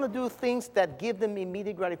 They want to do things that give them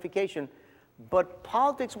immediate gratification. But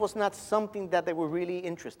politics was not something that they were really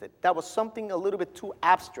interested. That was something a little bit too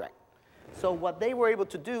abstract. So what they were able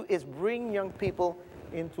to do is bring young people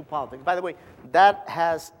into politics. By the way, that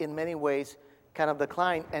has in many ways kind of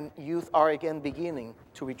declined, and youth are again beginning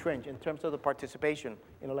to retrench in terms of the participation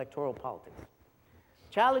in electoral politics.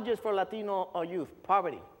 Challenges for Latino youth: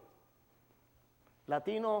 poverty.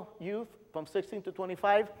 Latino youth from 16 to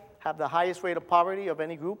 25 have the highest rate of poverty of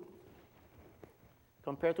any group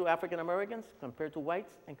compared to African Americans, compared to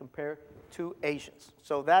whites, and compared to Asians.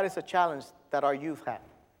 So that is a challenge that our youth have.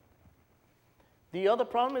 The other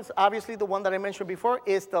problem is obviously the one that I mentioned before,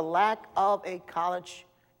 is the lack of a college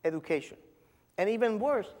education. And even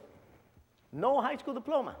worse, no high school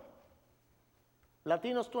diploma.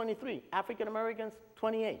 Latinos 23, African Americans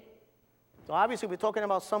 28. So obviously we're talking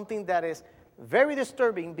about something that is very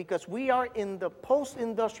disturbing because we are in the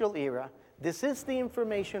post-industrial era. This is the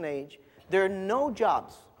information age. There are no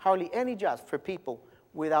jobs, hardly any jobs for people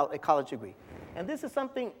without a college degree. And this is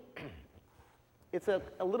something, it's a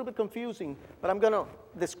little bit confusing, but I'm going to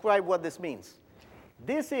describe what this means.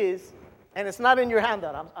 This is, and it's not in your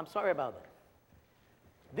handout, I'm sorry about that.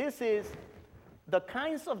 This is the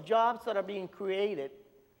kinds of jobs that are being created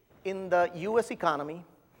in the U.S. economy,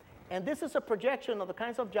 and this is a projection of the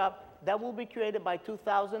kinds of jobs that will be created by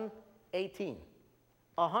 2018.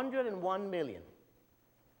 101 million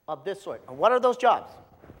of this sort. And what are those jobs?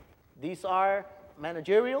 These are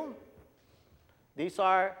managerial. These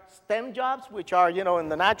are STEM jobs, which are, in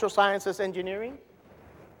the natural sciences, engineering,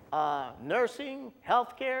 nursing,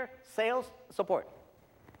 healthcare, sales, support.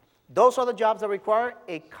 Those are the jobs that require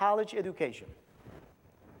a college education.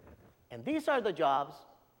 And these are the jobs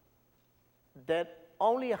that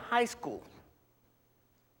only a high school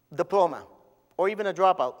diploma or even a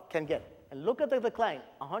dropout can get. And look at the decline,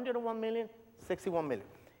 101 million, 61 million.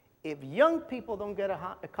 If young people don't get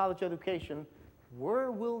a college education,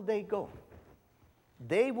 where will they go?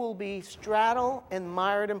 They will be straddled and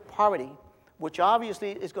mired in poverty, which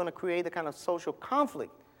obviously is going to create the kind of social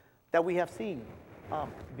conflict that we have seen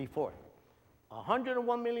before.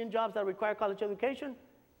 101 million jobs that require college education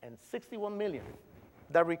and 61 million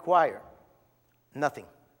that require nothing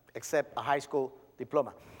except a high school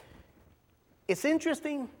diploma. It's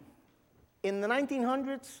interesting, in the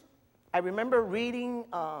 1900s, I remember reading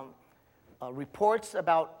reports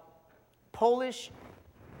about Polish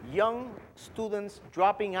young students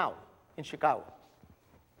dropping out in Chicago.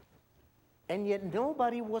 And yet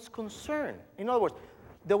nobody was concerned. In other words,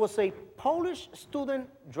 there was a Polish student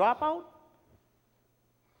dropout,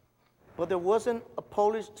 but there wasn't a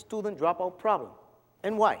Polish student dropout problem.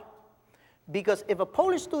 And why? Because if a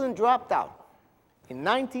Polish student dropped out in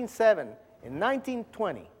 1907, in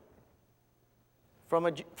 1920,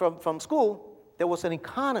 from school, there was an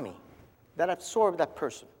economy that absorbed that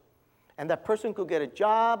person. And that person could get a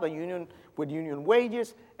job, a union with union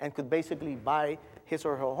wages and could basically buy his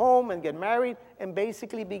or her home and get married and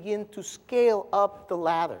basically begin to scale up the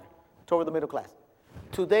ladder toward the middle class.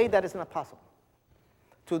 Today, that is not possible.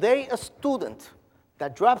 Today, a student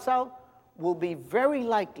that drops out will be very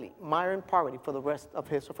likely mired in poverty for the rest of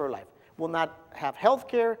his or her life, will not have health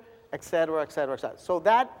care, et cetera, et cetera, et cetera. So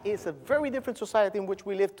that is a very different society in which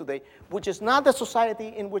we live today, which is not the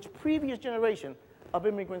society in which previous generation of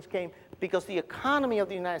immigrants came, because the economy of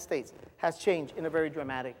the United States has changed in a very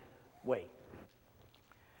dramatic way.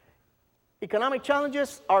 Economic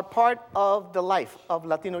challenges are part of the life of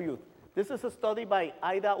Latino youth. This is a study by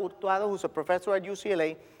Aida Hurtado, who's a professor at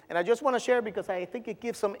UCLA, and I just want to share because I think it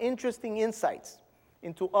gives some interesting insights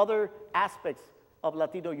into other aspects of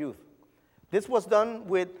Latino youth. This was done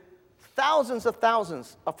with thousands of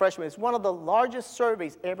freshmen. It's one of the largest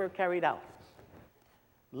surveys ever carried out.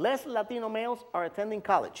 Less Latino males are attending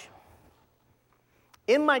college.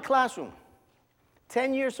 In my classroom,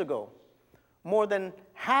 10 years ago, more than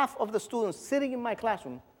half of the students sitting in my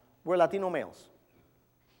classroom were Latino males.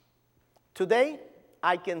 Today,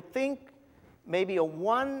 I can think maybe of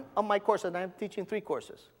one of my courses, and I'm teaching 3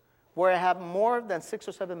 courses, where I have more than 6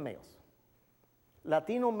 or 7 males.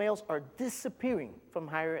 Latino males are disappearing from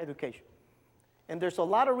higher education. And there's a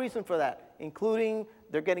lot of reason for that, including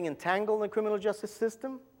they're getting entangled in the criminal justice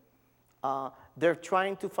system. They're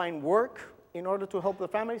trying to find work in order to help their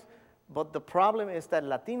families. But the problem is that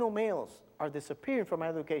Latino males are disappearing from higher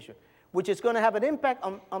education, which is going to have an impact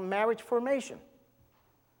on marriage formation.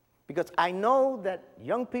 Because I know that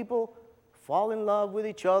young people fall in love with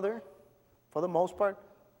each other, for the most part,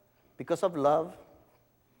 because of love.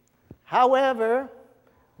 However,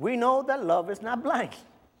 we know that love is not blind.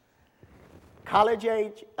 College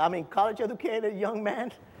educated young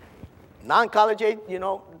man, non-college age,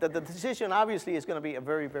 the decision obviously is going to be a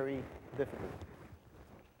very, very difficult.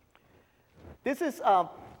 This is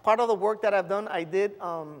part of the work that I've done. I did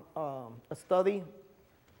a study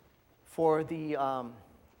for the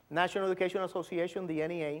National Education Association, the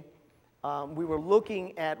NEA. We were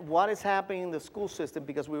looking at what is happening in the school system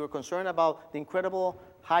because we were concerned about the incredible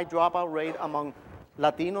high dropout rate among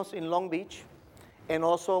Latinos in Long Beach and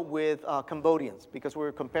also with Cambodians, because we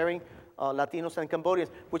were comparing Latinos and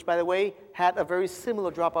Cambodians, which, by the way, had a very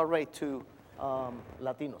similar dropout rate to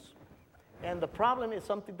Latinos. And the problem is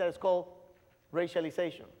something that is called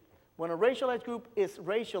racialization. When a racialized group is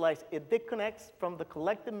racialized, it disconnects from the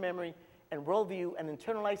collective memory and worldview and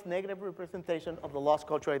internalized negative representation of the lost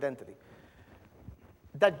cultural identity.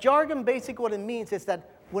 That jargon, basically what it means is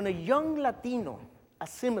that when a young Latino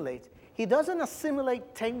assimilates, he doesn't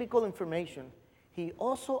assimilate technical information, he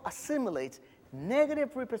also assimilates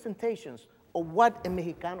negative representations of what a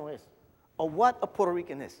Mexicano is, or what a Puerto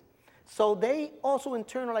Rican is. So they also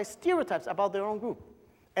internalize stereotypes about their own group.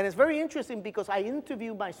 And it's very interesting because I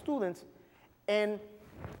interview my students and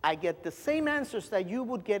I get the same answers that you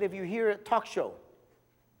would get if you hear a talk show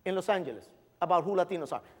in Los Angeles about who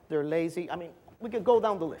Latinos are. They're lazy. I mean, we could go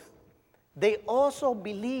down the list. They also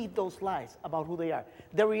believe those lies about who they are.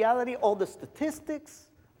 The reality, all the statistics,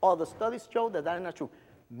 all the studies show that that is not true.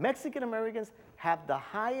 Mexican Americans have the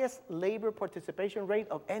highest labor participation rate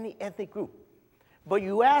of any ethnic group. But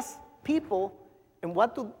you ask people, and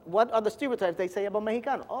what are the stereotypes they say about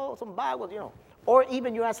Mexicanos? Oh, some vagos, Or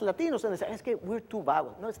even you ask Latinos and they say, es que we're too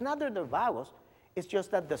vagos. No, it's not that they're vagos. It's just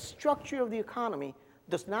that the structure of the economy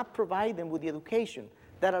does not provide them with the education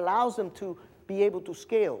that allows them to be able to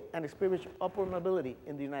scale and experience upward mobility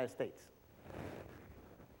in the United States.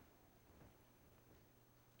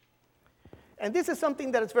 And this is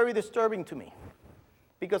something that is very disturbing to me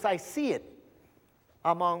because I see it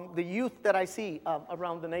among the youth that I see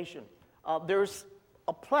around the nation. There's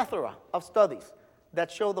a plethora of studies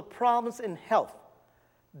that show the problems in health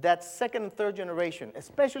that second and third generation,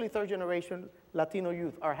 especially third generation Latino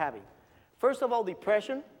youth are having. First of all,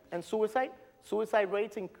 depression and suicide. Suicide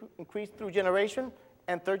rates increase through generation,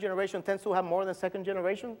 and third generation tends to have more than second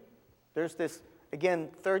generation. There's this, again,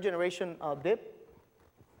 third generation dip.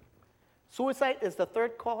 Suicide is the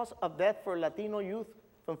third cause of death for Latino youth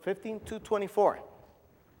from 15 to 24.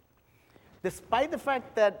 Despite the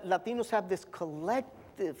fact that Latinos have this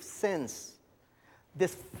collective sense,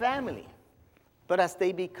 this family, but as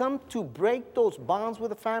they become to break those bonds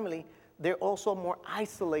with the family, they're also more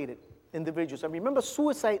isolated individuals. And remember,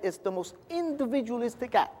 suicide is the most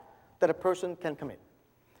individualistic act that a person can commit.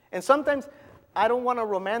 And sometimes I don't want to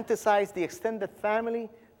romanticize the extended family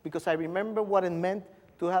because I remember what it meant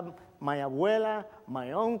to have my abuela,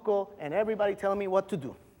 my uncle, and everybody telling me what to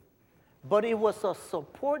do. But it was a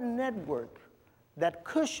support network that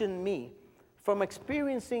cushioned me from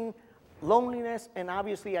experiencing loneliness, and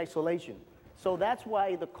obviously isolation. So that's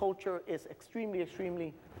why the culture is extremely,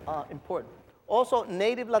 extremely important. Also,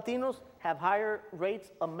 native Latinos have higher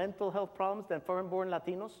rates of mental health problems than foreign-born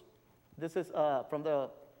Latinos. This is from the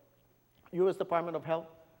U.S. Department of Health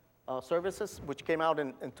Services, which came out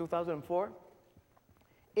in 2004.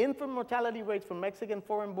 Infant mortality rates for Mexican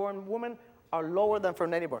foreign-born women are lower than for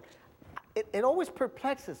native-born. It always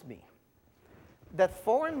perplexes me that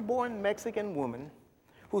foreign-born Mexican women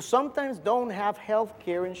who sometimes don't have health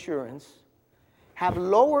care insurance have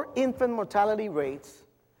lower infant mortality rates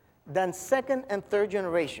than second and third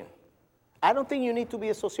generation. I don't think you need to be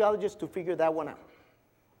a sociologist to figure that one out.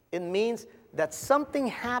 It means that something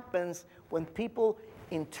happens when people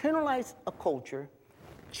internalize a culture,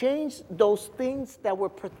 change those things that were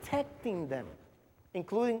protecting them,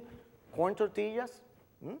 including corn tortillas,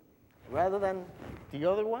 rather than the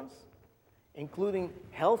other ones, including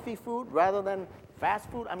healthy food rather than fast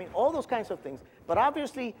food. I mean, all those kinds of things. But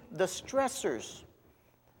obviously, the stressors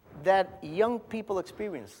that young people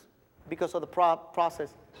experience because of the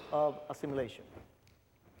process of assimilation.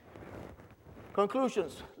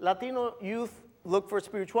 Conclusions. Latino youth look for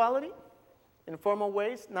spirituality in formal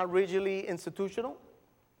ways, not rigidly institutional.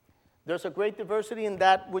 There's a great diversity in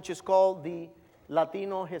that which is called the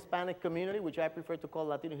Latino Hispanic community, which I prefer to call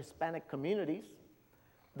Latino Hispanic communities.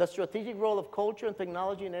 The strategic role of culture and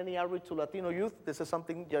technology in any outreach to Latino youth. This is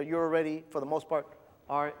something that you already, for the most part,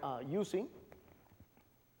 are using.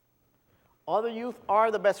 Other youth are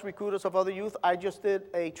the best recruiters of other youth. I just did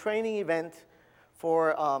a training event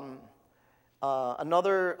for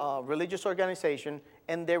another religious organization,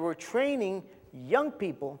 and they were training young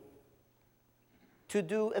people to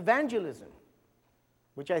do evangelism,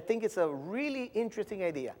 which I think is a really interesting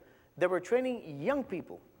idea. They were training young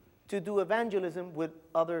people to do evangelism with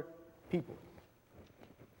other people.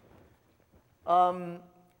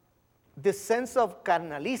 This sense of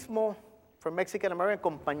carnalismo for Mexican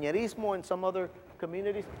American, compañerismo in some other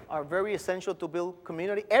communities are very essential to build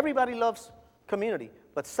community. Everybody loves community,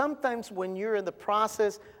 but sometimes when you're in the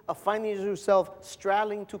process of finding yourself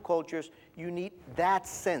straddling two cultures, you need that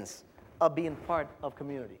sense of being part of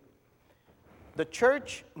community. The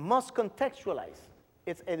church must contextualize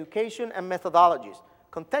its education and methodologies.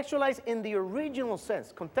 Contextualize in the original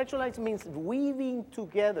sense. Contextualize means weaving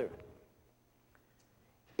together.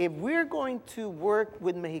 If we're going to work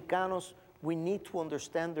with Mexicanos, we need to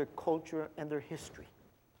understand their culture and their history.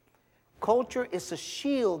 Culture is a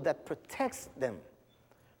shield that protects them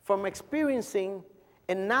from experiencing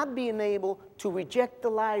and not being able to reject the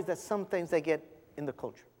lies that sometimes they get in the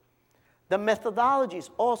culture. The methodologies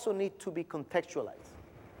also need to be contextualized.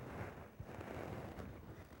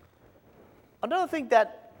 Another thing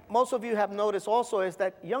that most of you have noticed also is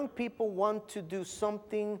that young people want to do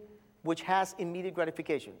something which has immediate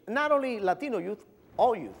gratification. Not only Latino youth,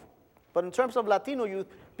 all youth. But in terms of Latino youth,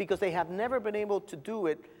 because they have never been able to do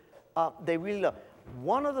it, they really love.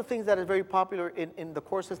 One of the things that is very popular in the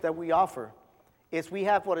courses that we offer is we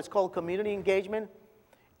have what is called community engagement.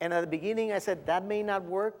 And at the beginning I said that may not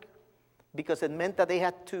work because it meant that they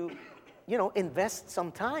had to, invest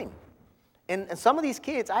some time. And some of these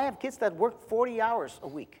kids, I have kids that work 40 hours a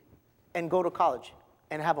week and go to college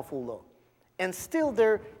and have a full load. And still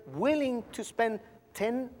they're willing to spend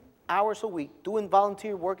 10 hours a week doing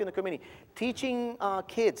volunteer work in the community, teaching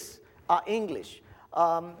kids English,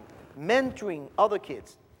 mentoring other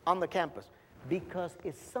kids on the campus, because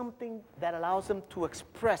it's something that allows them to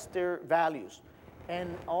express their values.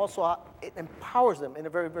 And also it empowers them in a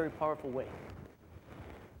very, very powerful way.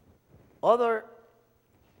 Other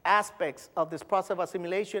aspects of this process of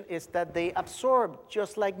assimilation is that they absorb,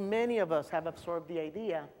 just like many of us have absorbed the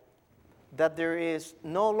idea that there is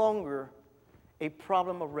no longer a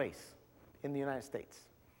problem of race in the United States.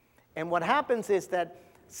 And what happens is that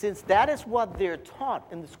since that is what they're taught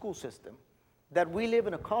in the school system, that we live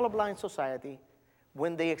in a colorblind society,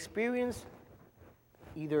 when they experience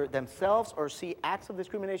either themselves or see acts of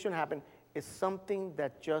discrimination happen, is something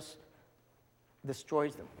that just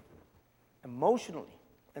destroys them emotionally,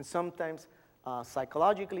 and sometimes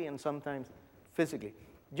psychologically, and sometimes physically.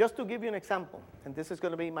 Just to give you an example, and this is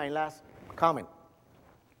going to be my last comment.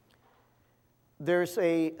 There's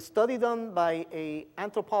a study done by an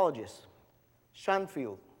anthropologist,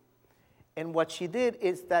 Shanfield, and what she did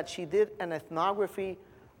is that she did an ethnography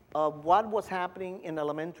of what was happening in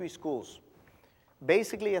elementary schools.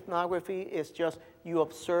 Basically, ethnography is just you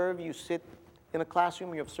observe, you sit in a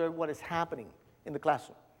classroom, you observe what is happening in the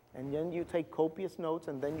classroom. And then you take copious notes,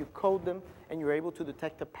 and then you code them, and you're able to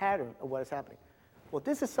detect a pattern of what is happening. Well,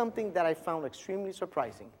 this is something that I found extremely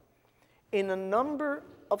surprising. In a number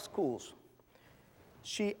of schools,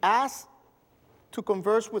 she asked to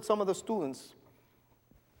converse with some of the students,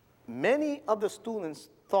 many of the students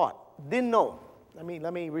didn't know, let me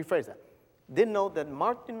rephrase that, didn't know that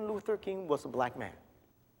Martin Luther King was a black man.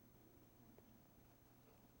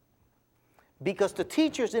 Because the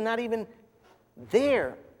teachers did not even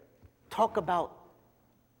dare talk about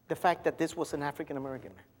the fact that this was an African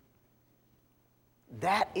American man.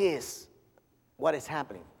 That is what is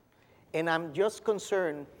happening. And I'm just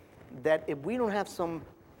concerned that if we don't have some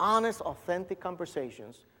honest, authentic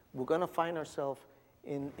conversations, we're going to find ourselves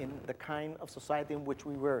in the kind of society in which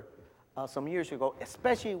we were some years ago,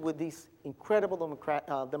 especially with these incredible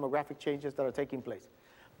demographic changes that are taking place.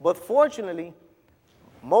 But fortunately,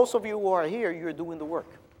 most of you who are here, you're doing the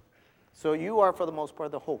work. So you are, for the most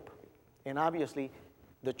part, the hope. And obviously,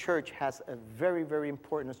 the church has a very, very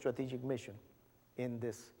important strategic mission in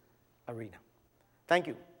this arena. Thank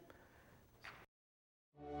you.